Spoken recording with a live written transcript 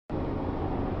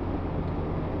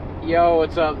Yo,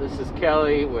 what's up? This is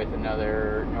Kelly with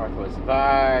another Northwest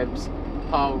Vibes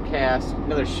podcast.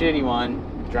 Another shitty one.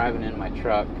 Driving in my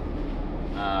truck.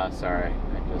 Sorry,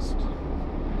 I just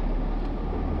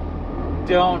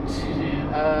don't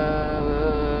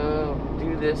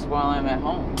do this while I'm at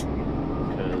home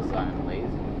because I'm lazy.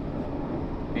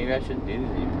 Maybe I shouldn't do this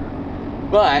anymore.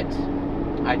 But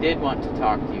I did want to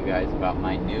talk to you guys about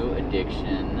my new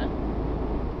addiction,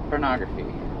 pornography.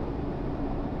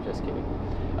 Just kidding.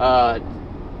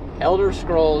 Elder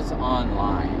Scrolls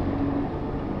Online.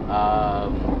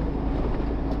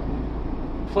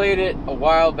 Played it a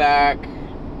while back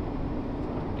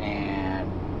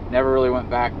and never really went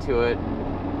back to it.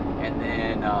 And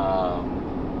then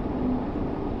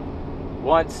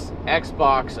once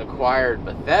Xbox acquired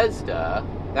Bethesda,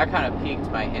 that kind of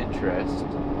piqued my interest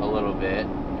a little bit.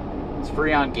 It's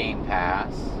free on Game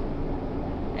Pass.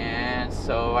 And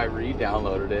so I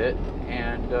re-downloaded it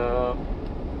and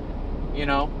you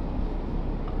know,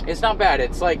 it's not bad.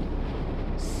 It's like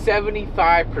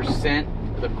 75%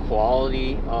 the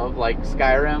quality of like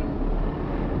Skyrim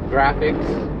graphics.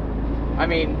 I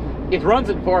mean, it runs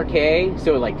in 4K,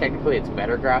 so like technically it's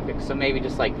better graphics. So maybe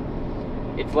just like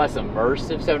it's less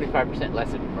immersive, 75% less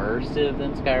immersive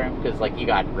than Skyrim, because like you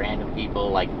got random people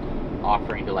like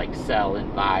offering to like sell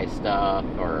and buy stuff,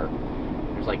 or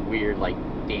there's like weird like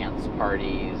dance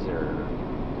parties or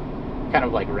kind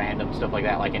of like random stuff like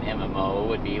that, like an MMO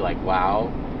would be like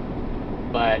WoW.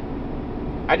 But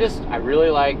I really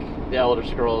like the Elder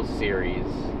Scrolls series,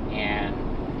 and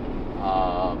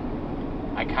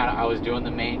I was doing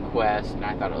the main quest and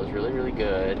I thought it was really, really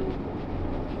good.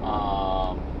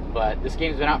 But this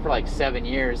game's been out for like 7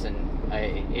 years, and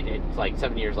it's like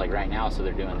 7 years like right now, so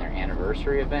they're doing their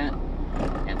anniversary event,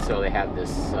 and so they have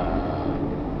this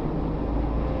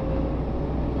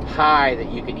pie that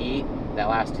you can eat. That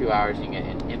last 2 hours you get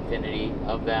an infinity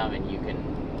of them, and you can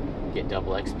get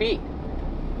double XP.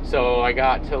 So I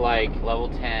got to like level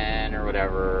 10 or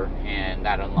whatever, and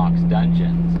that unlocks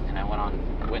dungeons, and I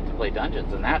went to play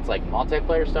dungeons, and that's like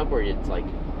multiplayer stuff where it's like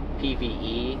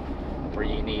PvE, where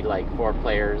you need like 4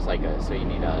 players, so you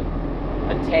need a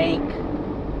tank,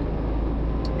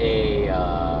 a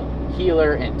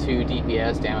healer, and 2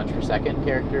 DPS, damage per second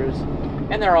characters,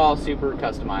 and they're all super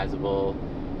customizable.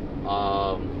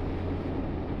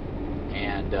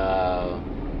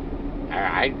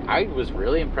 I was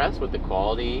really impressed with the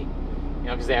quality, you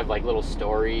know, because they have like little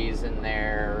stories in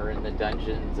there, in the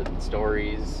dungeons and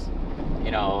stories,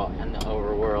 you know, and the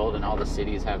overworld, and all the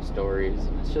cities have stories.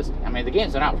 And it's just, I mean, the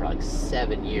game's been out for like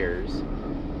 7 years,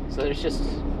 so there's just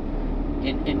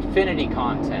infinity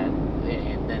content,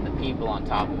 and then the people on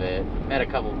top of it. Met a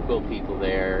couple cool people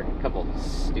there, a couple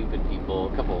stupid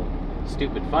people, a couple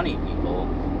stupid funny people,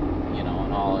 you know,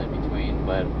 and all in between.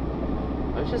 But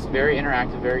it was just very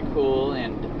interactive, very cool,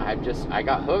 and I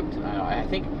got hooked. I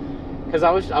think because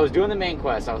I was doing the main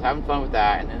quest, I was having fun with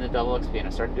that, and then the double XP, and I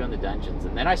started doing the dungeons,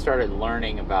 and then I started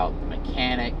learning about the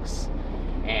mechanics,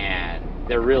 and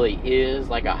there really is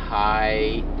like a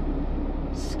high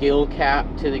skill cap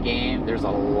to the game. There's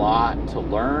a lot to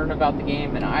learn about the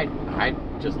game, and I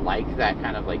just like that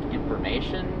kind of like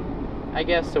information, I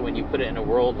guess. So when you put it in a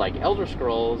world like Elder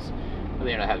Scrolls,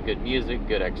 you know, have good music,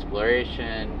 good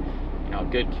exploration, you know,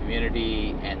 good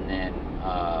community, and then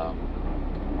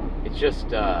it's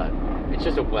just a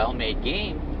well-made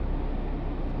game.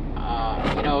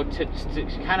 You know, to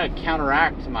kind of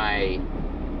counteract my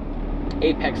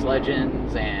Apex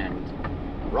Legends and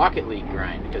Rocket League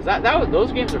grind, because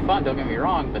those games are fun, don't get me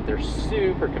wrong, but they're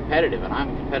super competitive, and I'm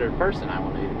a competitive person. I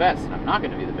want to be the best, and I'm not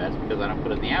going to be the best because I don't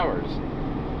put in the hours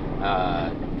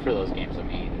for those games. I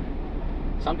mean,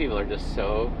 some people are just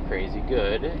so crazy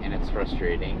good, and it's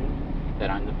frustrating that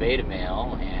I'm the beta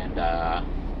male, and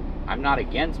I'm not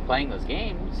against playing those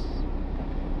games,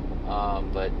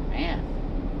 but man,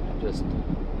 I'm just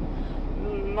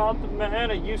not the man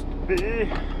I used to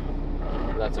be.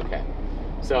 But that's okay.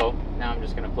 So now I'm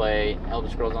just going to play Elder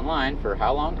Scrolls Online for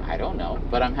how long? I don't know,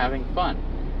 but I'm having fun.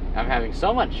 I'm having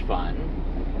so much fun,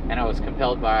 and I was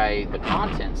compelled by the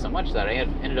content so much that I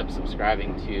ended up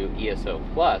subscribing to ESO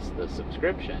Plus, the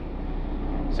subscription.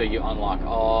 So you unlock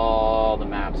all the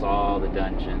maps, all the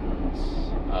dungeons,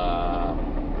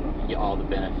 all the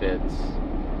benefits,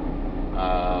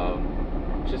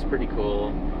 which is pretty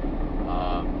cool.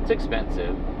 It's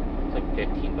expensive. It's like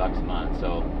 $15 a month,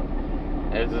 so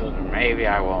maybe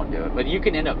I won't do it. But you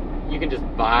can just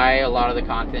buy a lot of the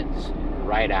content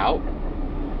right out.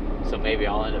 So maybe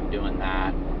I'll end up doing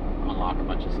that, unlock a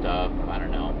bunch of stuff, I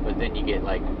don't know. But then you get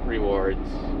like rewards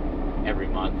every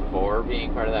month for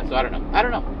being part of that. So I don't know.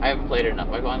 I haven't played it enough.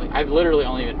 I've literally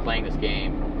only been playing this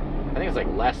game I think it's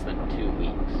like less than 2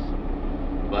 weeks.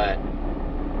 But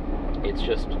it's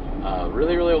just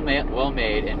really, really well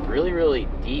made and really, really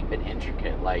deep and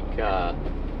intricate. Like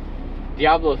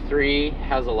Diablo 3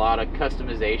 has a lot of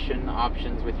customization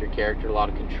options with your character, a lot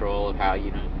of control of how,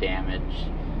 damage,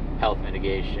 health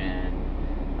mitigation,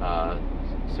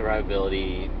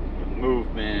 survivability,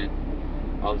 movement,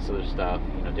 all this other stuff.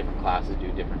 Different classes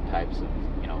do different types of,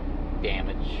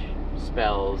 damage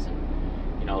spells,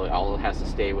 and, all has to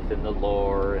stay within the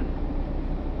lore and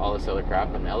all this other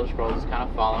crap. And Elder Scrolls is kind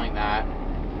of following that.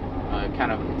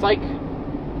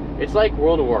 It's like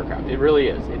World of Warcraft. It really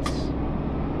is. It's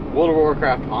World of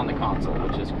Warcraft on the console,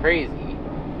 which is crazy.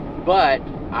 But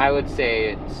I would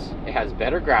say it has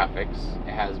better graphics,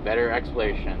 it has better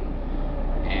exploration,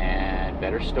 and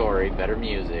better story, better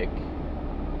music,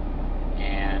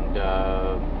 and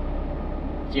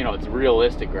it's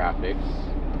realistic graphics.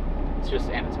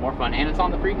 And it's more fun, and it's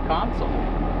on the freaking console.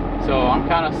 So I'm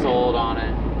kind of sold on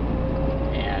it,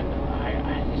 and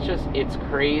it's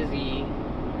crazy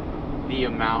the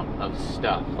amount of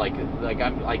stuff. Like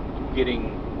I'm like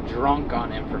getting drunk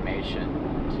on information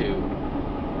to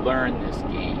learn this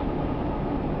game.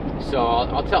 So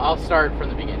I'll start from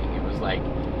the beginning. It was like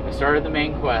I started the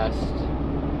main quest,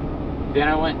 then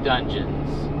I went dungeons,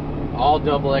 all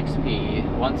double XP.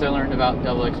 Once I learned about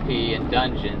double XP and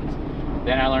dungeons,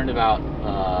 then I learned about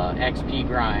XP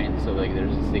grind. So like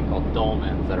there's this thing called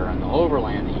dolmens that are in the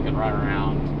overland that you can run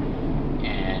around,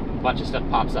 and a bunch of stuff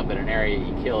pops up in an area,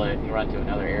 you kill it, you run to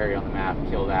another area on the map,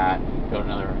 kill that, go to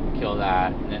another, kill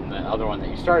that, and then the other one that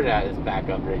you started at is back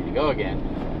up, ready to go again.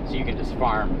 So you can just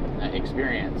farm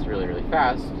experience really, really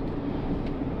fast.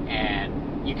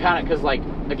 And you kind of, because like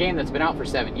a game that's been out for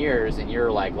 7 years and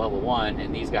you're like level 1,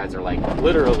 and these guys are like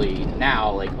literally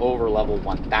now like over level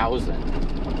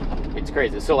 1000. It's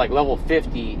crazy. So like level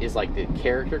 50 is like the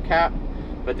character cap,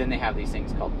 but then they have these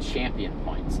things called champion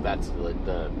points. That's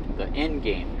the end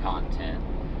game content,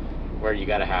 where you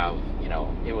got to have,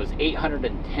 it was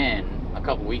 810 a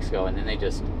couple weeks ago, and then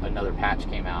another patch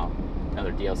came out,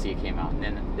 another DLC came out, and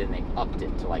then they upped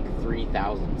it to like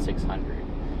 3,600.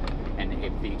 And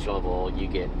if each level you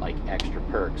get like extra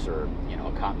perks, or you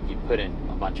put in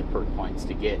a bunch of perk points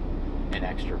to get an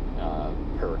extra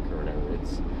perk or whatever.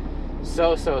 It's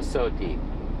so deep,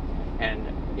 and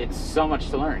it's so much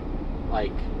to learn.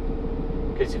 Like,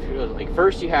 because if you like,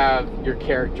 first you have your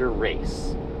character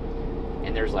race,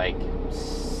 and there's like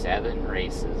 7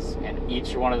 races, and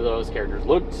each one of those characters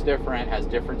looks different, has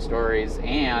different stories,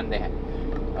 and they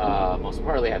most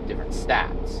importantly have different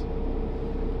stats.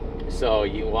 So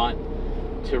you want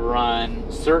to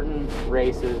run certain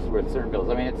races with certain builds.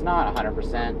 I mean, it's not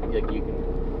 100%. Like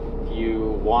if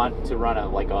you want to run a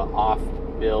off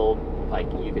build,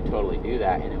 like you could totally do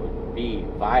that, and it would be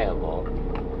viable.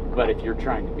 But if you're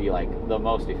trying to be like the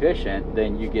most efficient,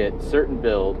 then you get certain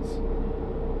builds.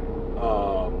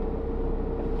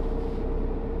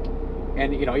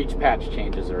 And each patch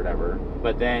changes or whatever.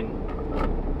 But then,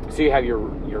 so you have your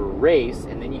race,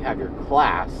 and then you have your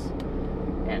class,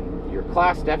 and your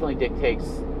class definitely dictates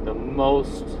the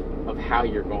most of how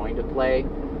you're going to play.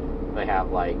 They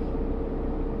have like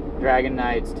Dragon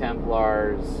Knights,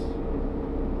 Templars,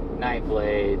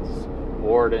 Nightblades,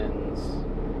 Wardens,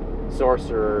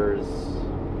 Sorcerers,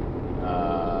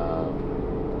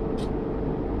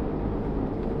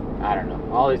 I don't know,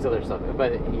 all these other stuff.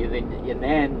 But and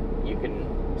then you can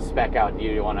spec out, do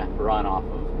you want to run off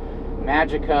of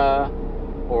Magicka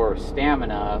or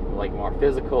Stamina, like more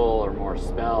physical or more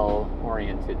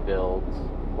spell-oriented builds,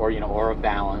 or or a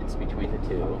balance between the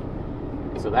two.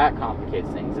 So that complicates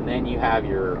things. And then you have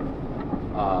your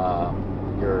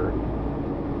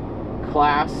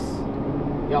class.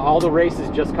 All the races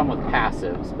just come with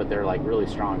passives, but they're like really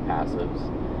strong passives.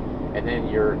 And then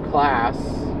your class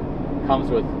comes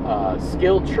with a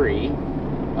skill tree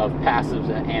of passives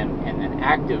and then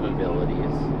active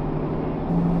abilities.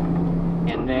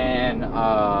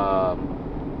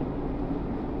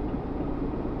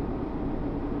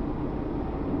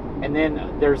 And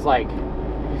then there's like,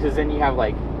 because then you have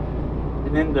like,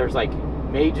 and then there's like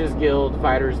Mages Guild,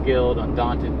 Fighters Guild,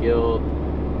 Undaunted Guild,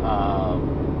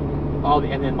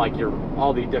 and then like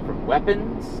all the different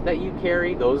weapons that you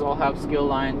carry, those all have skill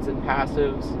lines and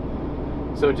passives.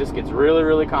 So it just gets really,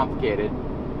 really complicated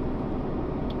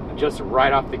just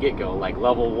right off the get-go, like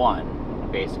level 1,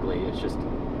 basically. It's just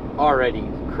already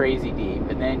crazy deep.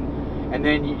 And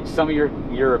then some of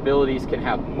your abilities can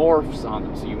have morphs on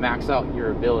them. So you max out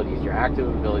your abilities, your active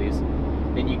abilities,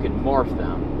 then you can morph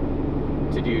them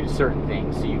to do certain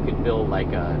things. So you can build like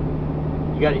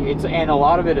you and a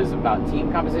lot of it is about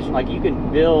team composition. Like, you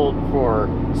can build for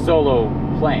solo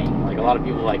playing. Like, a lot of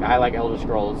people I like Elder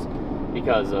Scrolls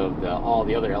because of all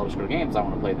the other Elder Scrolls games. I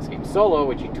want to play this game solo,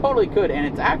 which you totally could, and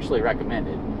it's actually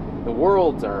recommended. The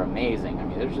worlds are amazing. I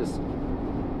mean, there's just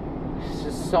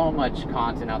so much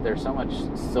content out there, so much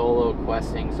solo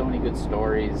questing, so many good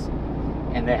stories,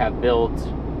 and they have builds.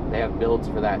 They have builds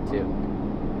for that too.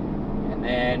 And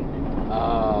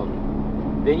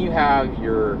then you have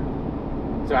your.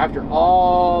 So after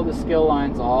all the skill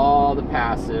lines, all the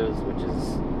passives, which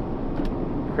is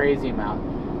a crazy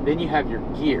amount, then you have your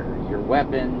gear, your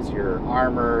weapons, your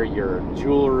armor, your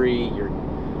jewelry,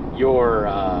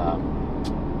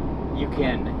 you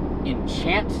can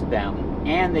enchant them,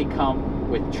 and they come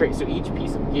with traits. So each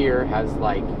piece of gear has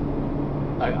like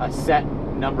a set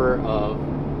number of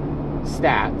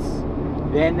stats.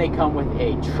 Then they come with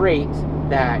a trait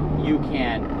that you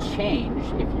can change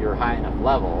if you're high enough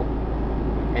level.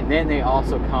 And then they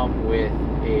also come with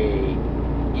a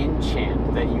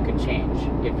enchant that you can change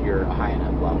if you're a high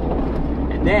enough level.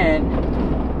 And then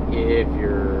if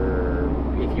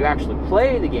you actually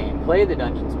play the game, play the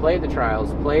dungeons, play the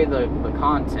trials, play the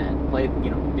content,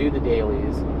 do the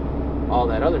dailies, all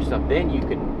that other stuff, then you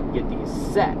can get these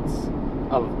sets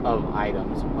of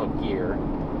items, of gear,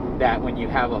 that when you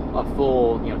have a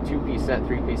full 2-piece set,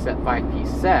 3-piece set, 5-piece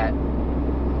set,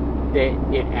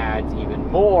 it adds even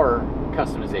more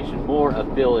customization, more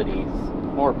abilities,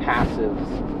 more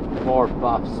passives, more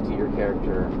buffs to your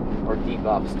character, or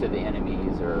debuffs to the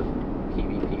enemies, or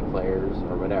PvP players,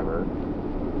 or whatever.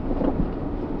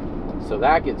 So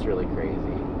that gets really crazy.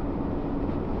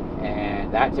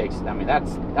 And that takes,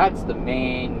 that's the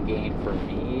main game for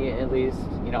me, at least.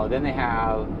 Then they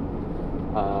have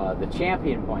the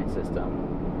champion point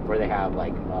system, where they have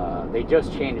they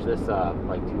just changed this up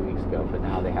 2 weeks ago, but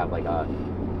now they have a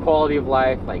quality of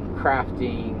life,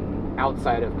 crafting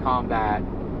outside of combat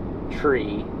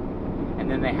tree, and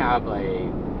then they have a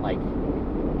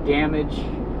damage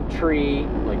tree,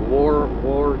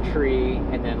 war tree,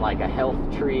 and then a health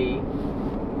tree,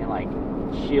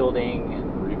 and shielding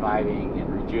and reviving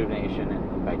and rejuvenation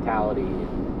and vitality,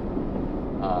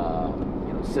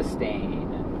 and sustain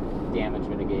and damage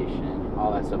mitigation,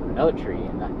 all that stuff in another tree.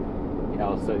 And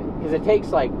so because it takes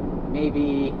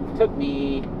took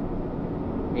me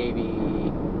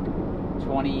maybe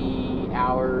 20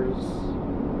 hours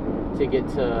to get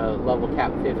to level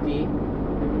cap 50,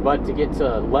 but to get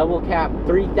to level cap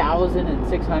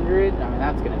 3,600,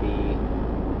 that's going to be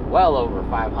well over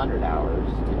 500 hours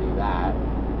to do that.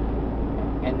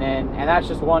 And that's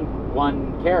just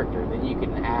one character. Then you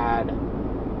can add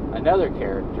another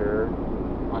character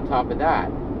on top of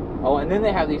that. Oh, and then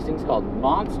they have these things called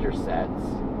monster sets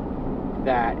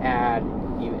that add.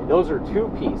 Those are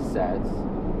 2-piece sets,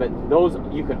 but those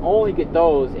you can only get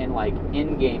those in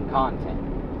in-game content,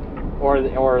 or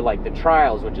the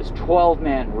trials, which is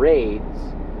 12-man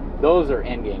raids. Those are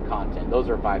in-game content. Those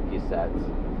are 5-piece sets.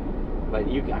 But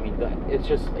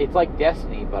it's like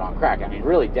Destiny, but on crack.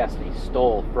 Really, Destiny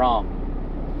stole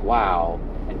from WoW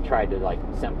and tried to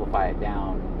simplify it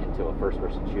down into a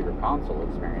first-person shooter console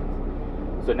experience.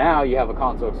 So now you have a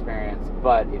console experience,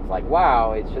 but it's like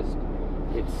WoW.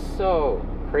 It's so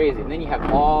crazy. And then you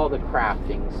have all the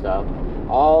crafting stuff,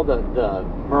 all the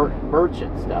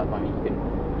merchant stuff.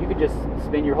 You could just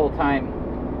spend your whole time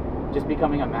just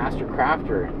becoming a master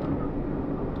crafter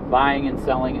and buying and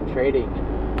selling and trading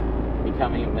and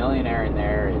becoming a millionaire in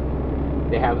there.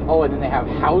 And they have and then they have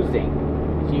housing,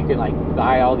 so you can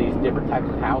buy all these different types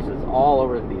of houses all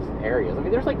over these areas.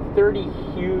 There's 30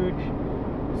 huge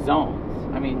zones.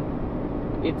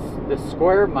 It's the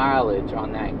square mileage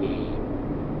on that game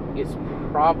is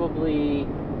probably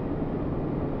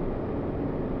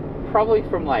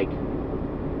from I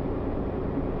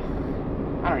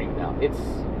don't even know. It's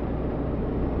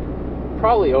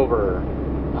probably over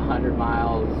 100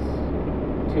 miles,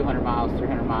 200 miles,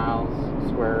 300 miles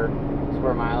square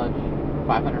mileage,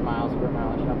 500 miles square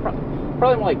mileage. No,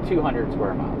 probably more 200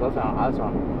 square miles. That's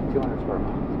on 200 square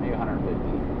miles, maybe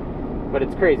 150. But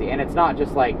it's crazy, and it's not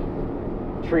just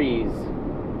trees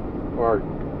or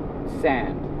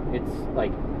sand. It's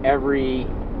every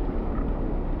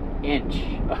inch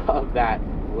of that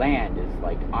land is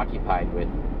occupied with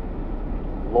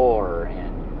lore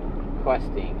and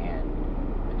questing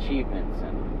and achievements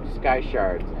and sky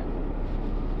shards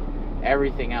and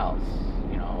everything else.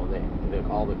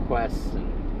 All the quests,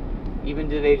 and even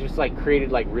they just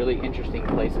created really interesting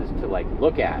places to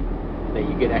look at that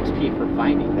you get XP for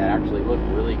finding that actually look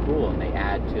really cool, and they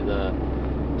add to the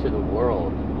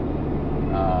world.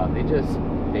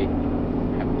 They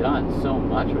have done so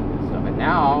much with this stuff, and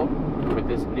now with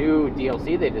this new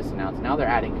DLC they just announced, now they're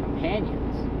adding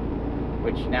companions,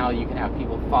 which now you can have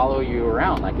people follow you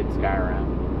around like in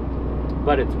Skyrim,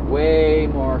 but it's way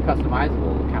more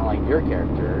customizable, kind of like your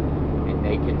character, and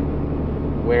they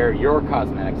can wear your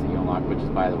cosmetics that you unlock, which is,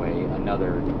 by the way,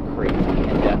 another crazy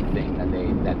in-depth thing that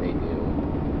they do.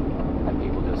 That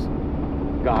people just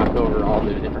gawk over all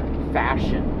the different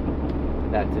fashion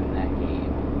that's in that game.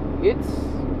 It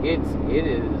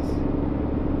is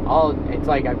all. It's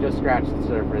like I've just scratched the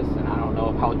surface, and I don't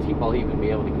know how deep I'll even be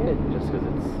able to get, just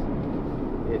because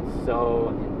it's so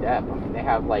in depth. I mean, they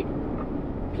have like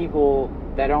people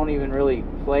that don't even really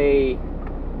play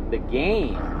the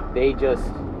game. They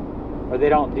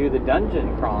don't do the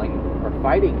dungeon crawling or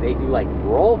fighting. They do like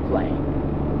role playing.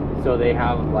 So they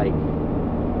have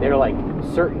they're like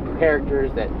certain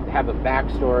characters that have a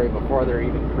backstory before they're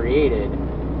even created,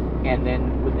 and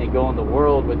then when they go in the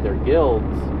world with their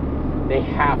guilds, they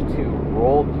have to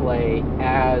role play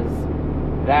as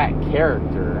that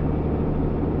character,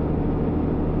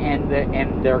 and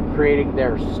they're creating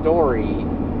their story,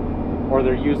 or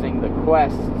they're using the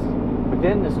quests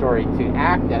within the story to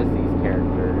act as these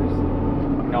characters.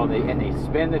 You know, they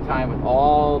spend the time with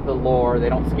all the lore. They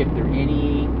don't skip through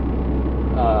any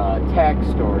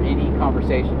text or any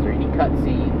conversations or any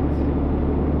cutscenes.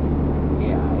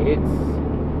 Yeah,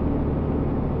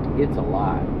 it's a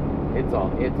lot. It's a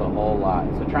whole lot.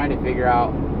 So trying to figure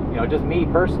out, you know, just me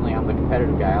personally, I'm the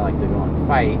competitive guy. I like to go and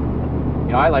fight.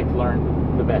 You know, I like to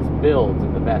learn the best builds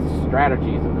and the best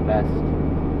strategies and the best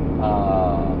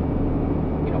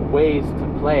ways to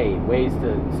play, ways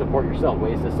to support yourself,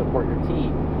 ways to support your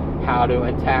team, how to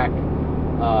attack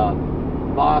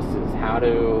bosses, how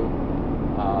to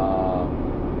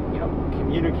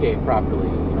communicate properly,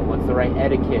 what's the right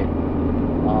etiquette.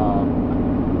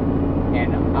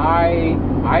 And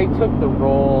I took the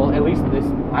role, at least this,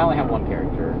 I only have one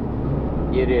character.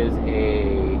 It is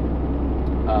a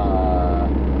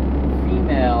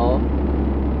female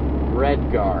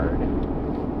Redguard,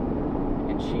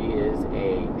 and she is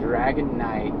a Dragon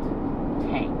Knight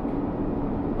tank.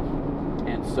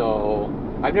 And so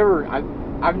I've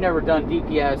never done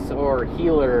DPS or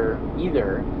healer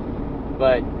either,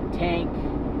 but tank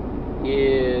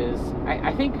is,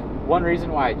 I think one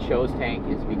reason why I chose tank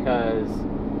is because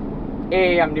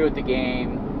A, I'm new at the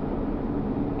game,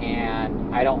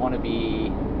 and I don't want to be,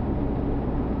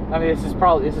 I mean, this is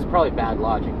probably bad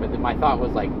logic, but my thought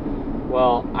was like,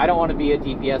 well, I don't want to be a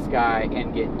DPS guy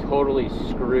and get totally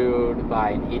screwed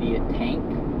by an idiot tank.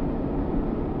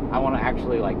 I want to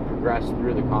actually progress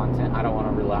through the content. I don't want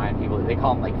to rely on people. They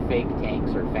call them fake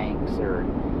tanks or fanks or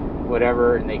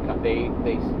whatever, and they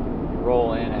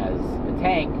roll in as a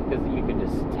tank because you can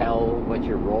just tell what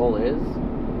your role is,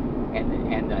 and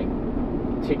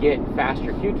to get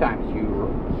faster queue times,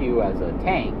 you queue as a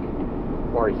tank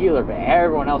or a healer, but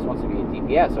everyone else wants to be a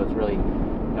DPS, so it's really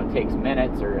takes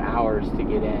minutes or hours to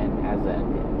get in as a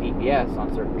DPS on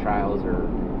certain trials or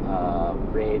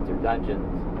raids or dungeons.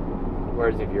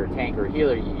 Whereas if you're a tank or a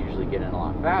healer, you usually get in a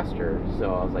lot faster.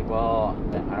 So I was like, well,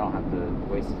 I don't have to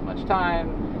waste as much time.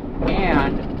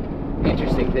 And the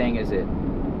interesting thing is it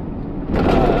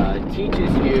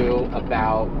teaches you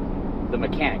about the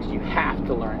mechanics. You have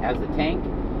to learn. As a tank,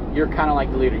 you're kind of like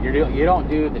the leader. You don't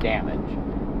do the damage,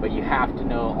 but you have to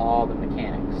know all the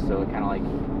mechanics. So kind of like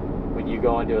when you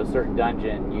go into a certain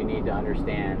dungeon, you need to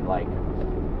understand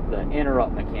the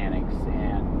interrupt mechanics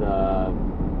and the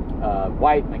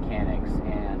wipe mechanics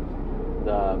and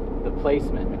the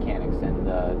placement mechanics and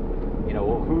the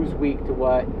who's weak to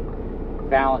what,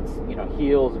 balance,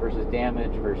 heals versus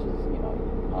damage versus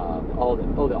all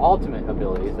the ultimate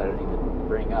abilities that I didn't even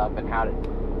bring up, and how to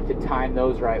time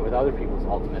those right with other people's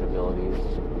ultimate abilities,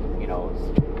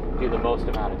 do the most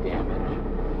amount of damage.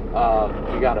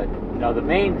 You gotta the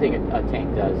main thing a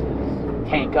tank does is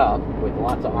tank up with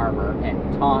lots of armor and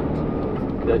taunt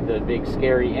the big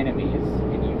scary enemies,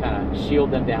 and you kind of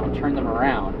shield them down, turn them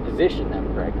around, position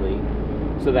them correctly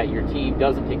so that your team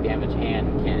doesn't take damage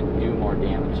and can do more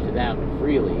damage to them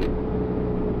freely.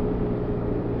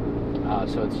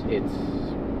 So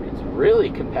it's really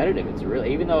competitive. It's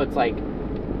really, even though it's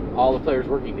all the players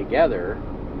working together,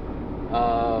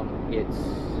 it's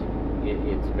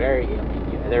very,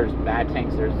 there's bad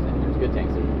tanks, there's good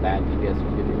tanks, there's bad DPS,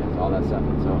 there's good DPS, all that stuff.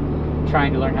 And so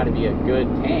trying to learn how to be a good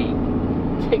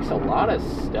tank takes a lot of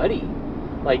study.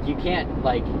 You can't,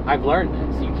 I've learned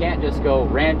this, you can't just go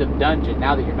random dungeon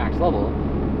now that you're max level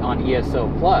on ESO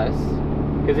Plus,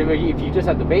 because if you just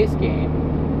have the base game,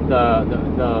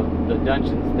 the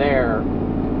dungeons there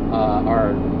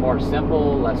are more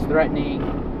simple, less threatening,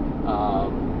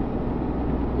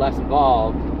 less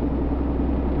involved,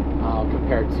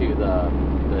 compared to the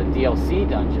DLC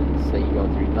dungeons that you go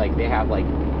through. Like, they have like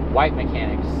wipe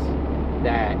mechanics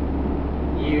that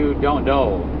you don't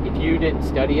know. If you didn't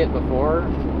study it before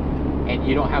and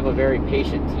you don't have a very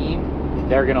patient team,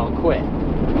 they're gonna quit,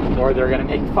 or they're gonna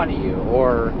make fun of you,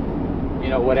 or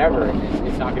whatever. And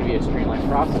it's not gonna be a streamlined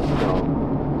process. So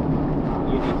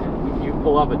you need to, if you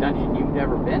pull up a dungeon you've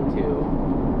never been to,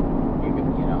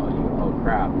 oh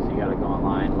crap, so you gotta go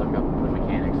online, look up the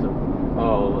mechanics of,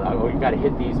 you gotta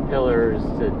hit these pillars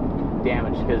to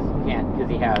damage, because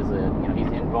he has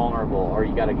he's invulnerable, or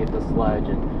you gotta get the sludge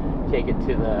and take it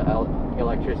to the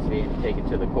electricity and take it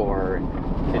to the core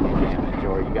to do damage,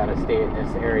 or you gotta stay in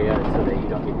this area so that you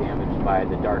don't get damaged by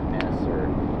the darkness or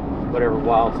whatever,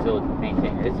 while still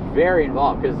maintaining. It's very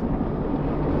involved, because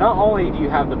not only do you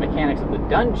have the mechanics of the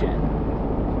dungeon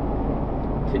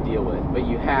to deal with, but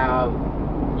you have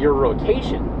your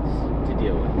rotations to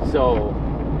deal with. So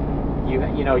you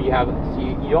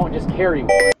don't just carry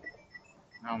one.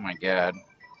 Oh my god.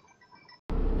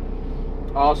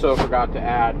 Also forgot to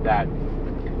add that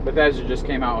Bethesda just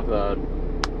came out with a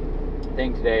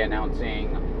thing today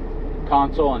announcing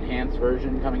console enhanced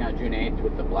version coming out June 8th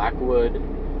with the Blackwood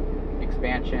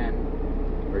expansion,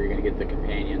 where you're going to get the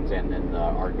companions and then the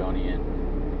Argonian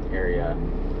area,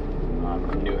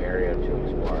 a new area to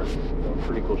explore. So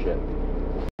pretty cool shit.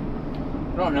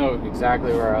 I don't know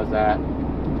exactly where I was at,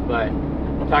 but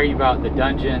talking about the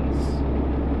dungeons,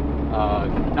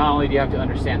 not only do you have to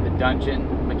understand the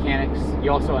dungeon mechanics,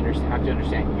 you also have to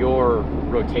understand your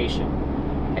rotation,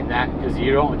 and that because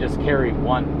you don't just carry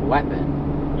one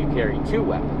weapon, you carry two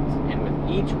weapons, and with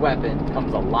each weapon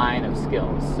comes a line of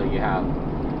skills. So you have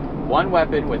one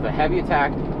weapon with a heavy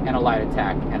attack and a light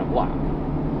attack and a block,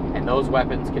 and those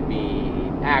weapons can be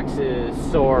axes,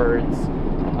 swords,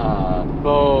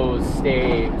 bows,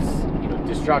 staves,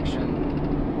 destruction,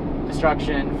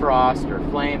 frost, or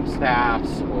flame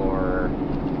staffs, or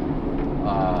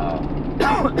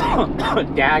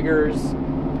daggers,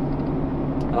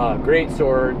 great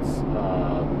swords,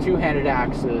 two-handed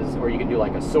axes, or you can do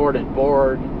like a sword and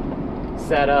board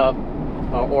setup,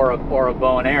 or a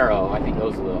bow and arrow. I think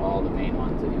those are all the main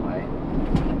ones anyway.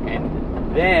 And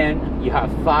then you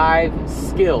have 5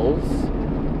 skills.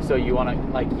 So you want to,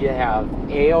 you have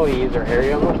AoEs, or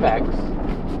area of effects.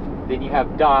 Then you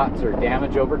have dots, or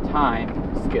damage over time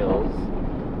skills.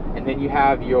 And then you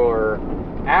have your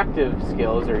active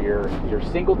skills, or your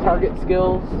single target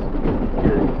skills. I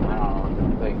don't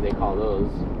know what they call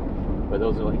those, but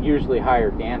those are usually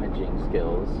higher damaging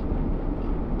skills.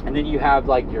 And then you have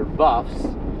your buffs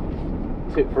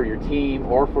for your team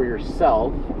or for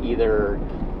yourself, either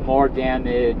more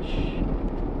damage,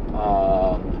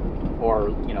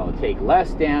 or take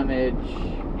less damage,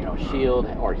 shield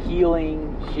or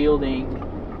shielding,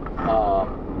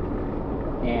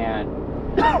 and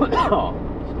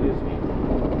excuse me.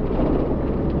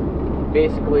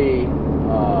 Basically,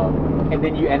 and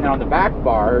then on the back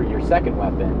bar, your second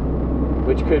weapon,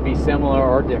 which could be similar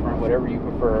or different, whatever you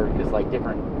prefer, because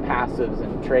different passives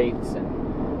and traits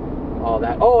and all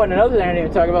that. Oh, and another thing I didn't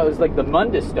even talk about is the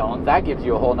Mundus stones. That gives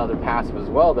you a whole nother passive as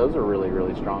well. Those are really,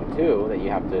 really strong too, that you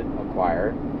have to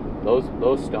acquire. Those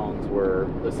stones were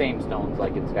the same stones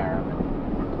like in Skyrim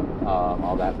and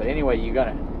all that. But anyway, you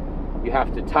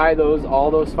have to tie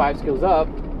all those 5 skills up,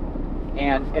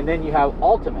 and then you have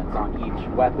ultimates on each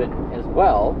weapon as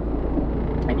well,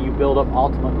 and you build up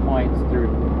ultimate points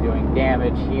through doing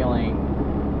damage, healing,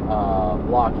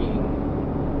 blocking,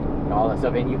 all that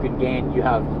stuff. And you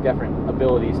have different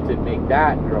abilities to make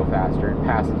that grow faster, and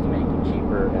passives to make you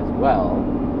cheaper as well.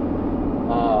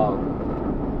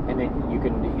 And then you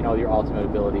can, your ultimate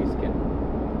abilities can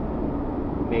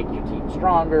make your team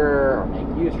stronger, or make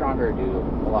you stronger, do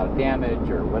a lot of damage,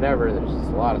 or whatever. There's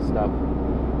just a lot of stuff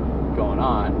going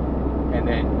on. And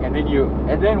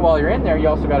then while you're in there, you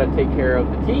also got to take care of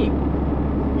the team.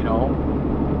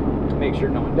 Make sure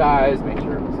no one dies, make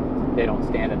sure they don't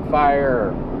stand in fire,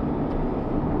 or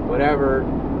whatever.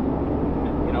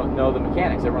 Know the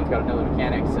mechanics. Everyone's got to know the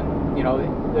mechanics, and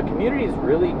the community is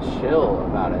really chill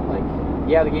about it.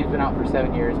 The game's been out for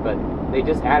 7 years, but they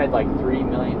just added 3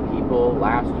 million people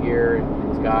last year, and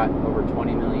it's got over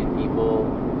 20 million people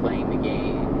playing the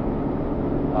game.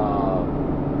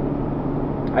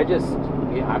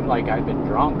 I've been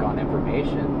drunk on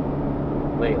information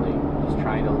lately, just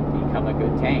trying to become a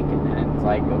good tank, and then it's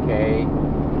okay,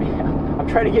 I'm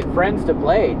trying to get friends to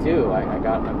play too. I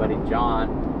got my buddy John,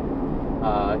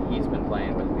 he's been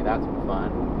playing with me, that's been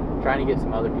fun. I'm trying to get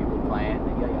some other people playing.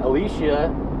 Alicia,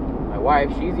 my wife,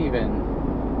 she's even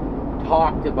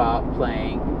talked about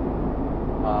playing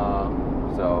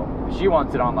So she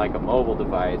wants it on like a mobile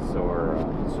device or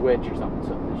a Switch or something,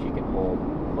 so that she can hold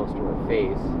close to her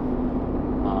face.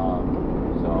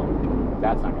 So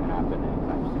that's not going to happen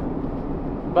anytime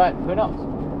soon. But who knows?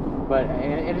 But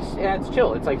and it's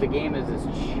chill. It's like the game is as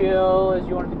chill as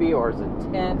you want it to be, or as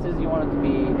intense as you want it to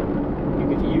be.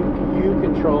 You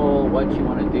control what you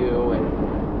want to do,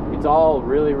 and it's all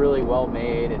really, really well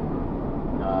made. And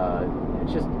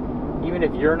it's just, even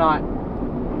if you're not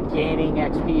gaining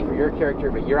XP for your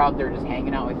character, but you're out there just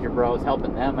hanging out with your bros,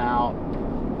 helping them out,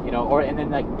 and then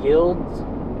like guilds.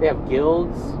 They have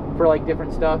guilds for like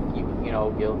different stuff. You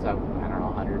know, guilds have, I don't know,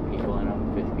 100 people in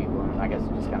them, 50 people in them. I guess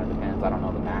it just kind of depends. I don't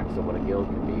know the max of what a guild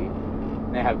could be.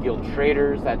 And they have guild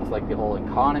traders. That's like the whole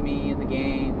economy in the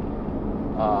game.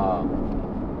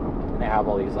 And they have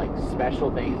all these like special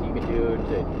things you can do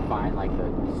to find like the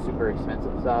super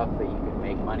expensive stuff that you can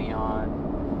make money on,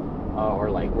 or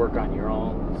like work on your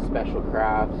own special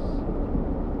crafts.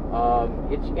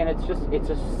 It's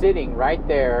just sitting right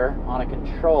there on a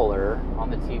controller on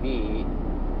the TV.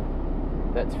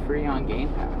 That's free on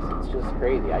Game Pass. It's just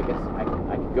crazy. I guess I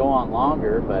could go on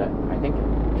longer, but I think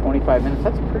 25 minutes,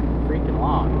 that's pretty freaking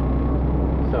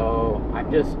long. So I'm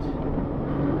just,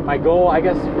 my goal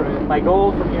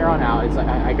from here on out is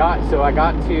I got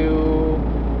to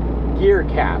gear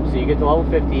cap. So you get to level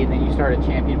 50 and then you start at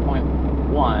champion point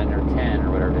 1 or 10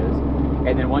 or whatever it is.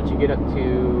 And then once you get up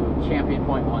to champion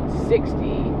point 160,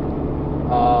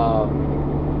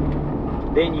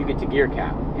 then you get to gear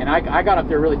cap. And I got up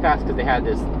there really fast because they had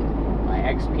this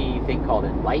XP thing called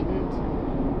Enlightened.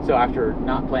 So after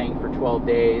not playing for 12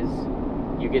 days,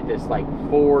 you get this like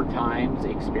 4 times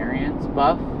experience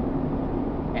buff.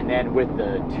 And then with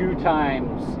the 2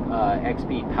 times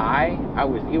XP pie,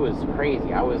 it was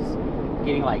crazy. I was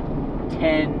getting like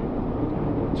 10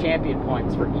 champion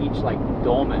points for each like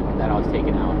dolmen that I was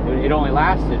taking out. It only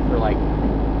lasted for like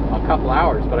a couple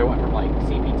hours, but I went from like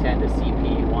CP10 to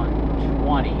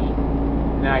CP120,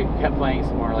 and then I kept playing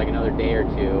some more, like another day or 2,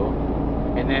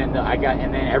 and then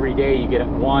every day you get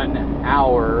 1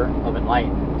 hour of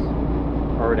Enlightened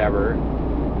or whatever.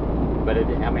 But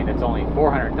it's only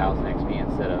 400,000 XP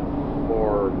instead of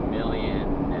 4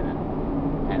 million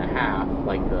and a half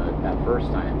like that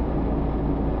first time.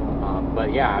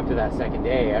 But yeah, after that second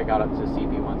day, I got up to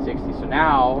CP160. So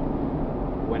now,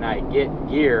 when I get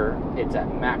gear, it's at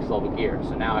max level gear.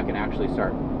 So now I can actually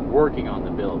start working on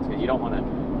the builds, because you don't want to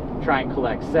try and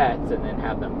collect sets and then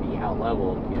have them be out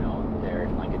leveled, there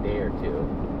in like a day or 2.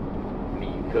 I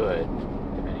mean, you could,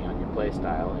 depending on your play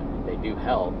style, and they do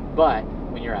help. But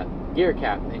when you're at gear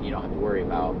cap, then you don't have to worry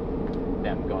about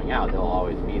them going out. They'll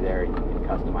always be there. You can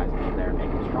customize them there and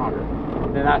make them stronger.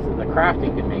 And then the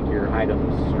crafting can make your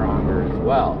items stronger as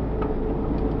well.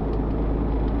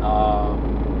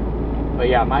 But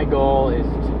yeah, my goal is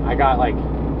I got like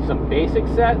some basic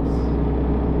sets,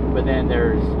 but then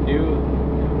there's new,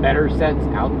 better sets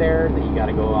out there that you got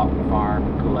to go out and farm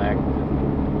and collect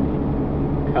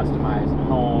and customize and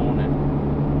hone and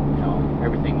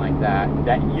everything like that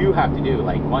you have to do.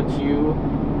 Like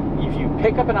if you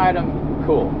pick up an item,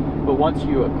 cool, but once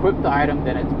you equip the item,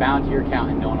 then it's bound to your account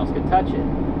and no one else can touch it.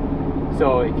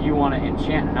 So if you want to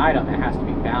enchant an item, it has to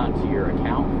be bound to your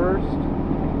account first,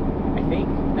 I think.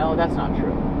 No, that's not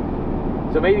true.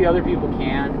 So maybe other people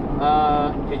can,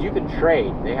 because you can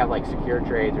trade. They have like secure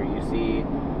trades where you see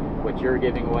what you're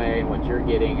giving away and what you're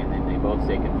getting, and then they both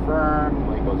say confirm,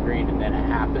 when it goes green, and then it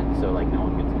happens. So like no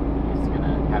one is going to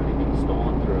have anything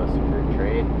stolen through a secure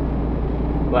trade.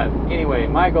 But anyway,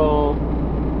 my goal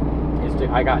is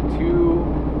I got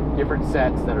 2 different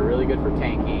sets that are really good for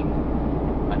tanking.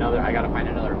 I got to find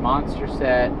another monster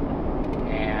set,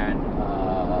 and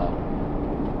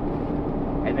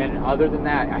then other than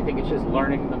that, I think it's just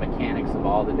learning the mechanics of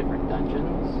all the different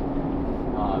dungeons,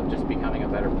 just becoming a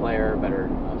better player, better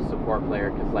support player.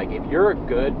 Because like if you're a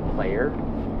good player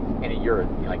and you're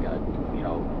like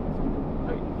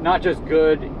not just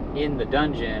good in the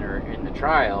dungeon or in the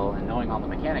trial and knowing all the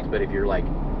mechanics, but if you're like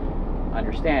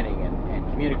understanding and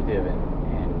communicative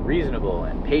and reasonable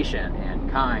and patient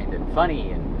and kind and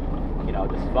funny and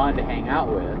just fun to hang out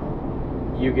with,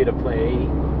 you get to play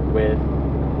with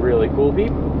really cool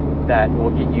people that will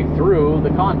get you through the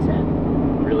content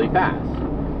really fast.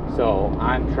 So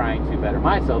I'm trying to better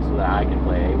myself so that I can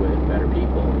play with better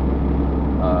people.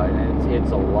 And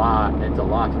it's a lot to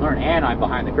learn, and I'm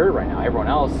behind the curve right now. Everyone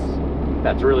else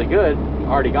that's really good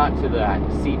already got to that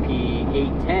CP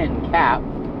 810 cap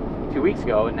 2 weeks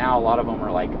ago, and now a lot of them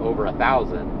are like over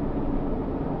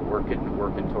 1,000,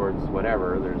 working towards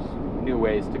whatever. There's new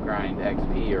ways to grind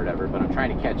XP or whatever, but I'm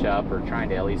trying to catch up, or trying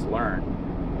to at least learn.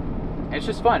 it's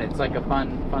just fun. It's like a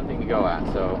fun thing to go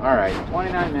at. So, all right,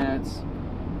 29 minutes.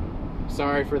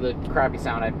 Sorry for the crappy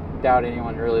sound. I doubt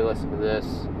anyone really listened to this.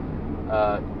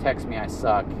 Text me I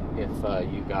suck if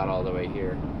you got all the way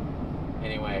here.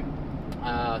 Anyway,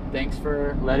 thanks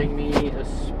for letting me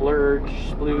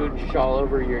splooge all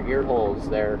over your ear holes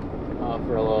there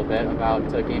for a little bit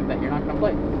about a game that you're not going to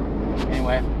play.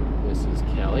 Anyway, this is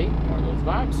Kelly, More of Those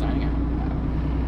Vibes, signing out.